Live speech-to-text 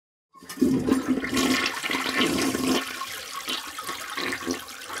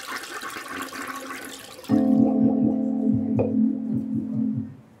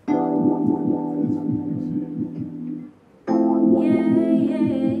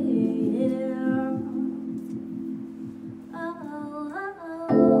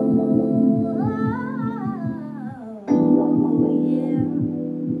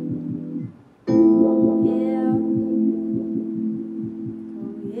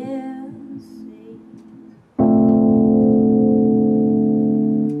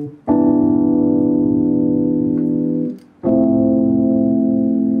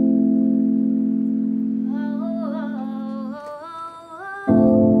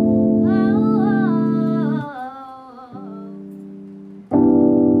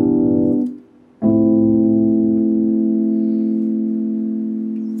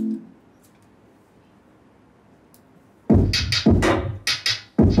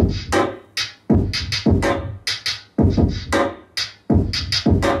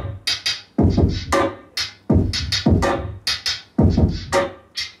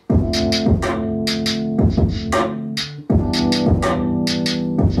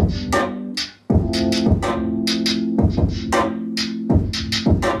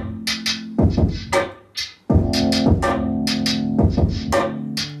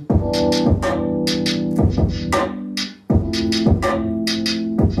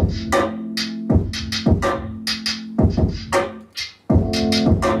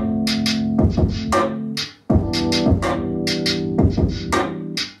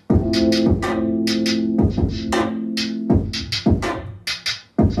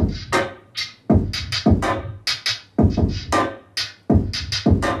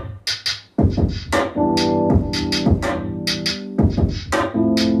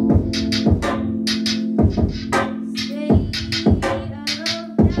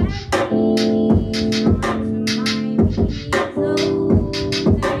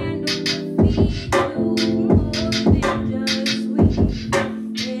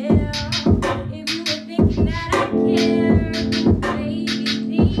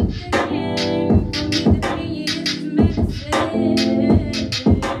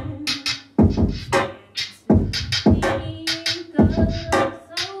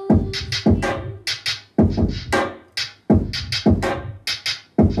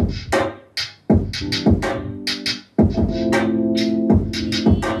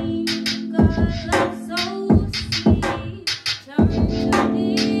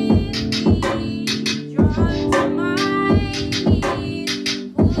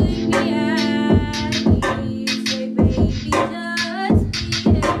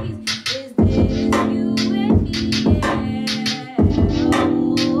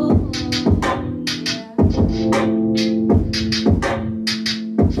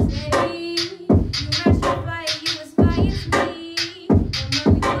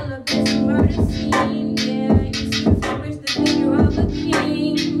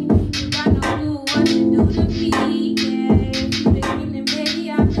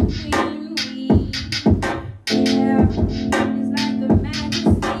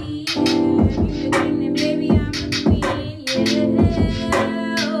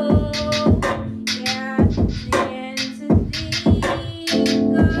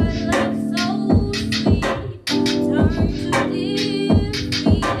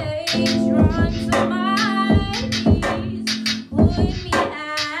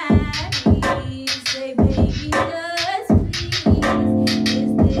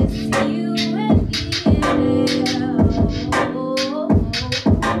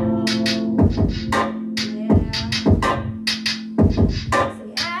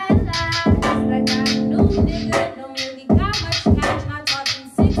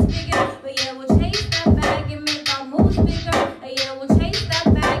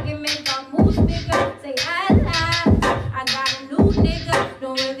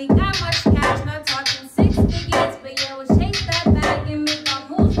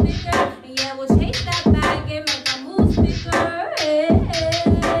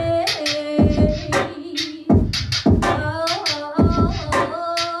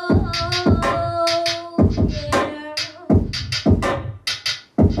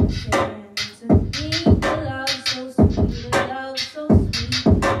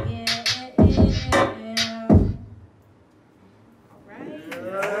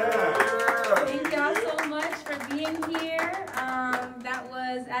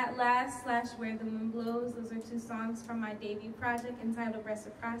Where the Wind Blows. Those are two songs from my debut project entitled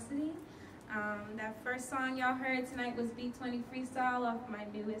Reciprocity. That first song y'all heard tonight was B20 Freestyle off my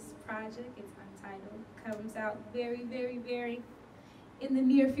newest project. It's untitled. Comes out very, very, very in the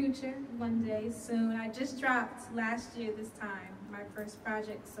near future, one day soon. I just dropped last year this time, my first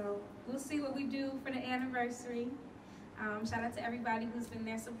project, so we'll see what we do for the anniversary. Shout out to everybody who's been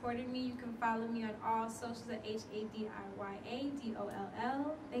there supporting me. You can follow me on all socials at HADIYADOLL.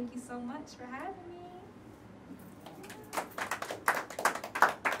 Thank you so much for having me.